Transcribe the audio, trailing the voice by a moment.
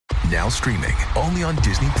Now streaming only on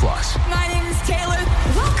Disney+. My name is Taylor.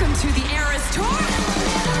 Welcome to the Eras Tour.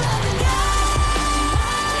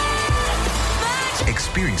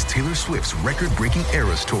 Experience Taylor Swift's record-breaking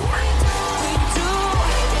Eras Tour.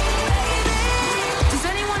 Does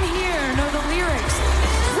anyone here know the lyrics?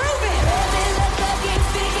 Prove it!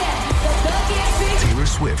 Taylor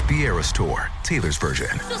Swift The Eras Tour, Taylor's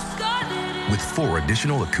version, with 4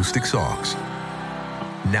 additional acoustic songs.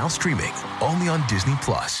 Now streaming only on Disney+.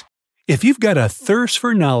 If you've got a thirst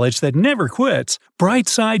for knowledge that never quits,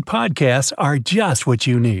 Brightside Podcasts are just what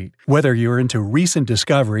you need. Whether you're into recent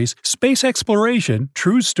discoveries, space exploration,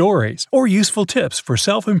 true stories, or useful tips for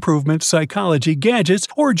self-improvement, psychology, gadgets,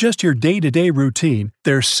 or just your day-to-day routine,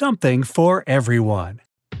 there's something for everyone.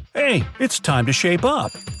 Hey, it's time to shape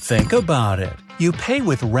up. Think about it. You pay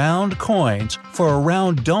with round coins for a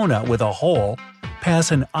round donut with a hole,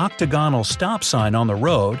 pass an octagonal stop sign on the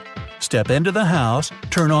road, step into the house,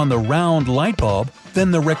 turn on the round light bulb, then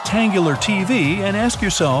the rectangular TV, and ask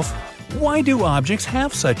yourself, why do objects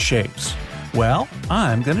have such shapes? Well,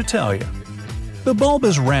 I'm going to tell you. The bulb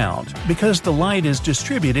is round because the light is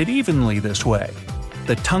distributed evenly this way.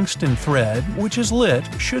 The tungsten thread, which is lit,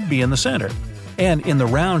 should be in the center. And in the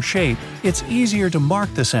round shape, it's easier to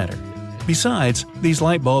mark the center. Besides, these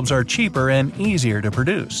light bulbs are cheaper and easier to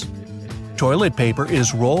produce. Toilet paper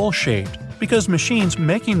is roll-shaped because machines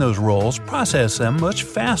making those rolls process them much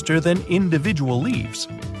faster than individual leaves.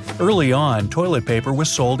 Early on, toilet paper was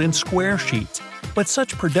sold in square sheets, but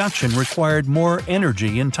such production required more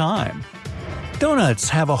energy and time. Donuts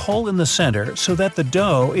have a hole in the center so that the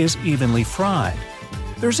dough is evenly fried.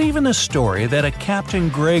 There's even a story that a Captain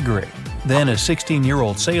Gregory, then a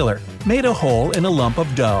 16-year-old sailor, made a hole in a lump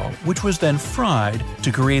of dough, which was then fried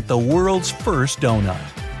to create the world's first donut.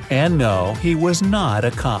 And no, he was not a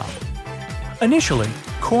cop. Initially,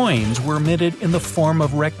 coins were minted in the form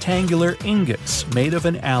of rectangular ingots made of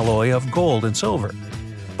an alloy of gold and silver.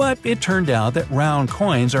 But it turned out that round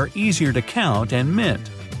coins are easier to count and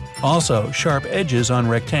mint. Also, sharp edges on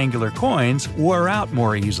rectangular coins wore out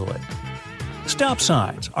more easily. Stop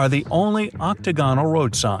signs are the only octagonal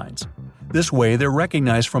road signs. This way they're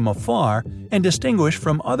recognized from afar and distinguished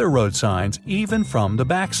from other road signs even from the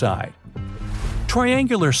backside.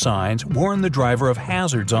 Triangular signs warn the driver of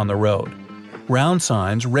hazards on the road. Round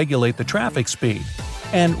signs regulate the traffic speed,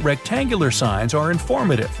 and rectangular signs are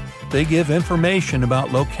informative. They give information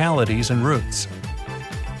about localities and routes.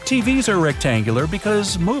 TVs are rectangular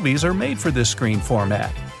because movies are made for this screen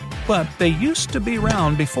format. But they used to be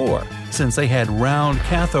round before, since they had round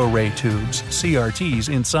cathode ray tubes, CRTs,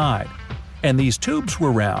 inside. And these tubes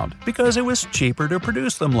were round because it was cheaper to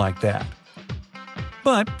produce them like that.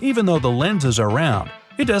 But even though the lenses are round,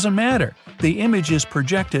 it doesn't matter. The image is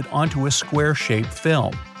projected onto a square-shaped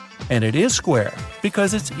film. And it is square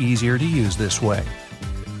because it's easier to use this way.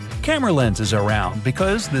 Camera lenses are round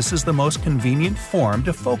because this is the most convenient form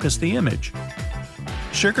to focus the image.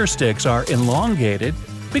 Sugar sticks are elongated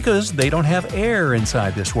because they don't have air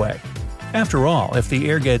inside this way. After all, if the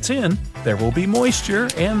air gets in, there will be moisture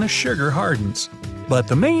and the sugar hardens. But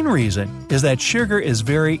the main reason is that sugar is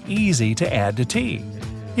very easy to add to tea.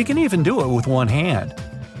 You can even do it with one hand.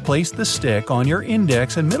 Place the stick on your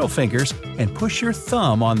index and middle fingers and push your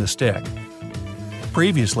thumb on the stick.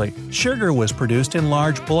 Previously, sugar was produced in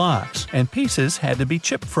large blocks and pieces had to be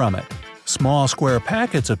chipped from it. Small square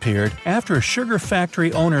packets appeared after a sugar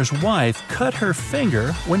factory owner's wife cut her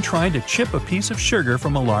finger when trying to chip a piece of sugar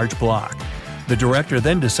from a large block. The director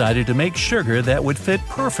then decided to make sugar that would fit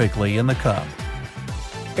perfectly in the cup.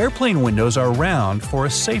 Airplane windows are round for a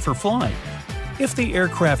safer flight. If the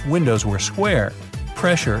aircraft windows were square,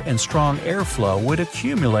 pressure and strong airflow would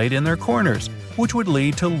accumulate in their corners, which would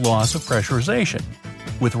lead to loss of pressurization.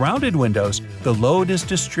 With rounded windows, the load is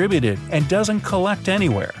distributed and doesn't collect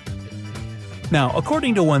anywhere. Now,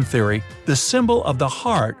 according to one theory, the symbol of the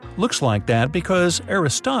heart looks like that because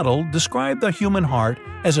Aristotle described the human heart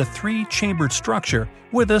as a 3-chambered structure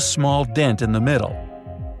with a small dent in the middle.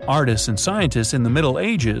 Artists and scientists in the Middle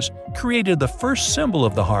Ages created the first symbol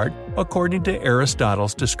of the heart according to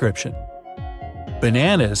Aristotle's description.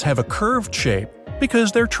 Bananas have a curved shape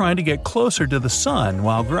because they're trying to get closer to the sun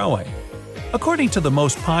while growing. According to the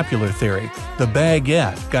most popular theory, the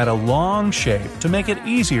baguette got a long shape to make it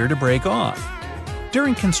easier to break off.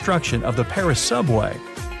 During construction of the Paris subway,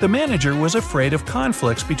 the manager was afraid of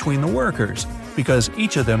conflicts between the workers because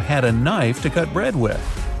each of them had a knife to cut bread with.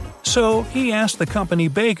 So he asked the company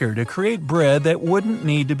baker to create bread that wouldn't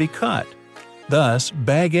need to be cut. Thus,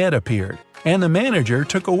 baguette appeared, and the manager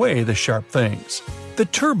took away the sharp things. The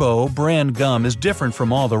Turbo brand gum is different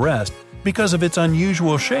from all the rest because of its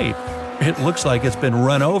unusual shape. It looks like it's been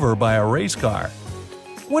run over by a race car.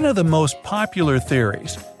 One of the most popular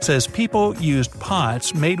theories says people used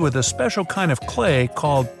pots made with a special kind of clay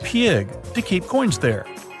called pyg to keep coins there.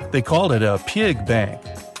 They called it a pig bank.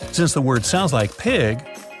 Since the word sounds like pig,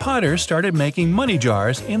 potters started making money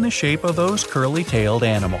jars in the shape of those curly-tailed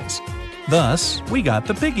animals. Thus, we got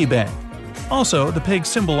the piggy bank. Also, the pig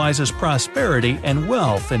symbolizes prosperity and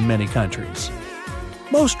wealth in many countries.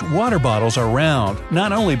 Most water bottles are round,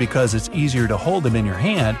 not only because it's easier to hold them in your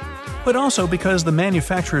hand, but also because the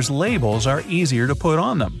manufacturer's labels are easier to put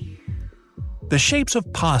on them. The shapes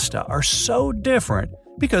of pasta are so different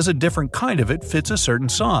because a different kind of it fits a certain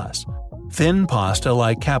sauce. Thin pasta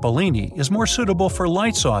like capellini is more suitable for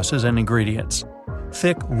light sauces and ingredients.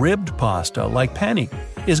 Thick ribbed pasta like penne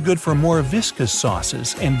is good for more viscous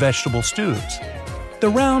sauces and vegetable stews. The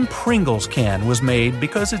round Pringles can was made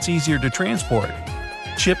because it's easier to transport.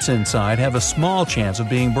 Chips inside have a small chance of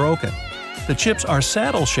being broken. The chips are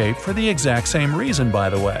saddle-shaped for the exact same reason, by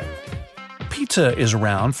the way. Pizza is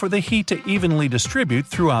round for the heat to evenly distribute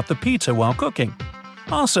throughout the pizza while cooking.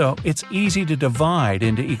 Also, it's easy to divide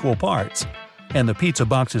into equal parts. And the pizza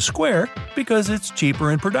box is square because it's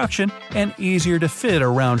cheaper in production and easier to fit a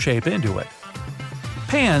round shape into it.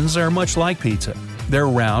 Pans are much like pizza. They're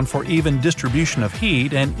round for even distribution of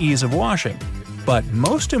heat and ease of washing. But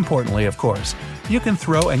most importantly, of course, you can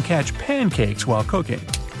throw and catch pancakes while cooking.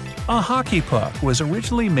 A hockey puck was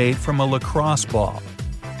originally made from a lacrosse ball.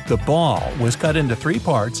 The ball was cut into 3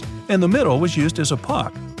 parts, and the middle was used as a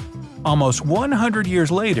puck. Almost 100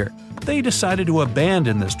 years later, they decided to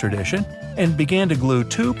abandon this tradition and began to glue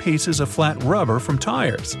 2 pieces of flat rubber from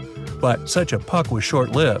tires. But such a puck was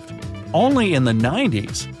short-lived. Only in the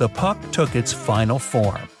 90s, the puck took its final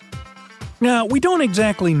form. Now, we don't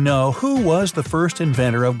exactly know who was the first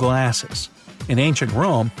inventor of glasses. In ancient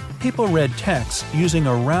Rome, people read texts using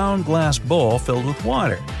a round glass bowl filled with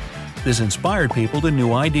water. This inspired people to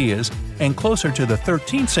new ideas, and closer to the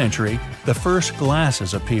 13th century, the first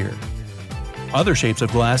glasses appeared. Other shapes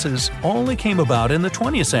of glasses only came about in the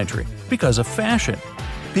 20th century because of fashion.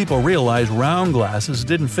 People realized round glasses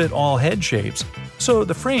didn't fit all head shapes, so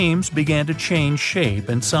the frames began to change shape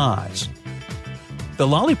and size. The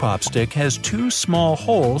lollipop stick has 2 small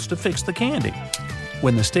holes to fix the candy.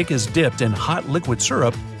 When the stick is dipped in hot liquid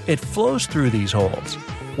syrup, it flows through these holes.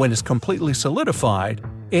 When it's completely solidified,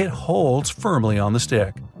 it holds firmly on the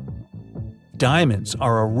stick. Diamonds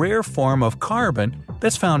are a rare form of carbon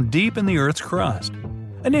that's found deep in the Earth's crust.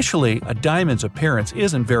 Initially, a diamond's appearance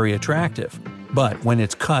isn't very attractive, but when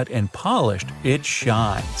it's cut and polished, it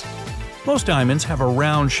shines. Most diamonds have a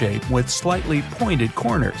round shape with slightly pointed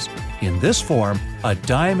corners. In this form, a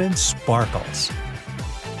diamond sparkles.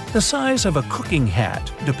 The size of a cooking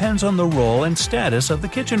hat depends on the role and status of the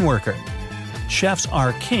kitchen worker. Chefs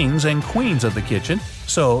are kings and queens of the kitchen,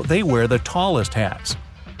 so they wear the tallest hats.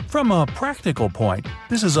 From a practical point,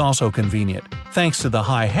 this is also convenient. Thanks to the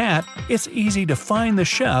high hat, it's easy to find the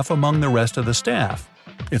chef among the rest of the staff.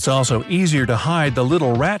 It's also easier to hide the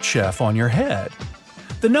little rat chef on your head.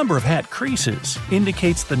 The number of hat creases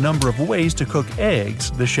indicates the number of ways to cook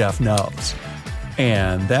eggs the chef knows.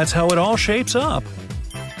 And that's how it all shapes up.